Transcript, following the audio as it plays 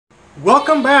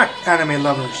Welcome back, anime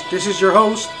lovers. This is your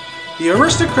host, the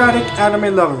aristocratic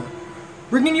anime lover,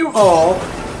 bringing you all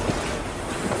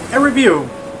a review.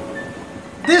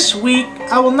 This week,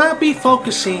 I will not be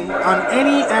focusing on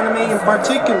any anime in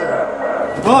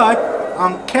particular, but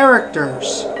on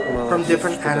characters from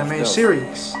different anime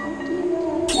series.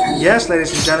 Yes,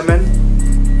 ladies and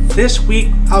gentlemen, this week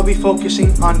I'll be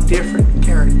focusing on different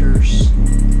characters.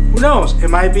 Who knows, it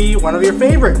might be one of your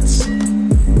favorites.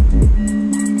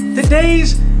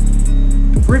 Today's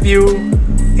review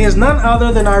is none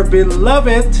other than our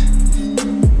beloved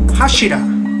Hashira,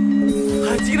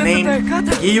 named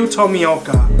Giyu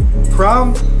Tomioka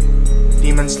from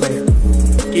Demon Slayer.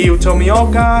 Giyu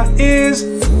Tomioka is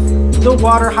the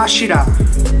water Hashira,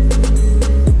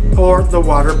 or the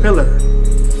water pillar.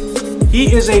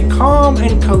 He is a calm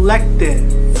and collected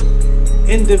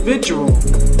individual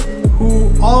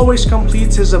who always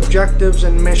completes his objectives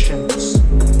and missions.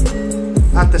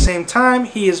 At the same time,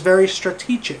 he is very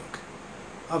strategic,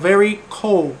 a very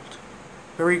cold,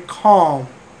 very calm,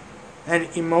 and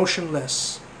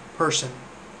emotionless person.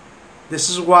 This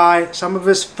is why some of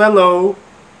his fellow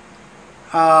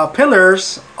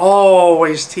pillars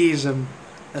always tease him,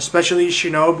 especially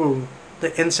Shinobu,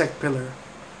 the insect pillar.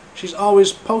 She's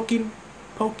always poking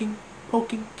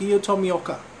Giyu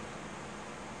Tomioka,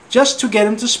 just to get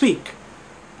him to speak,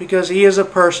 because he is a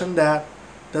person that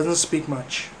doesn't speak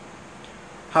much.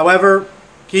 However,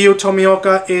 Giyu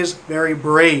Tomioka is very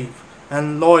brave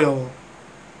and loyal,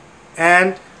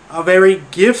 and a very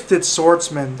gifted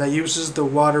swordsman that uses the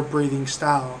water breathing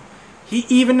style. He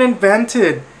even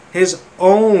invented his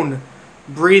own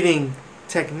breathing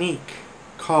technique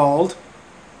called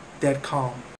Dead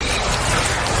Calm.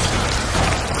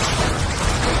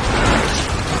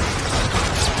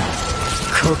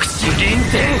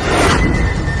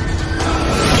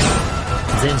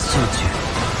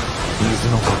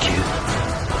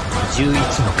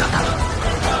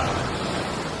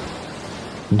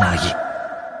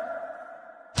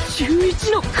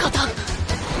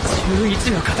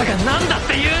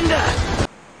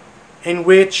 In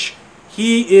which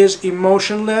he is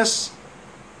emotionless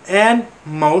and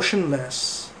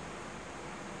motionless.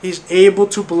 He's able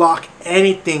to block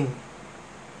anything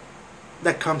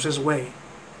that comes his way,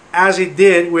 as he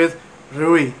did with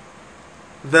Rui,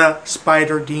 the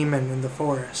spider demon in the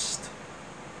forest.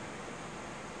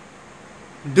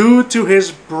 Due to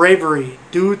his bravery,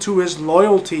 due to his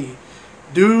loyalty,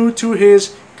 due to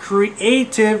his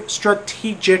creative,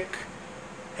 strategic,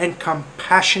 and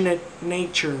compassionate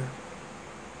nature,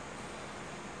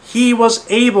 he was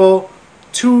able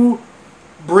to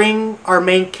bring our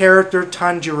main character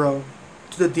Tanjiro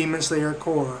to the Demon Slayer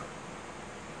core.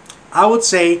 I would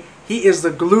say he is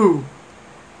the glue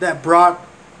that brought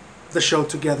the show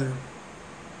together.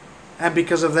 And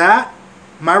because of that,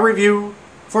 my review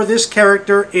for this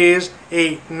character is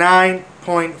a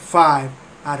 9.5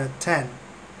 out of 10.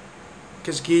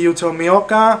 Because Giyu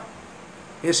Tomioka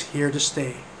is here to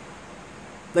stay.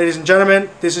 Ladies and gentlemen,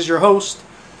 this is your host,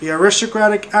 the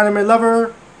aristocratic anime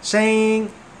lover,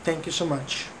 saying thank you so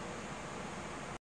much.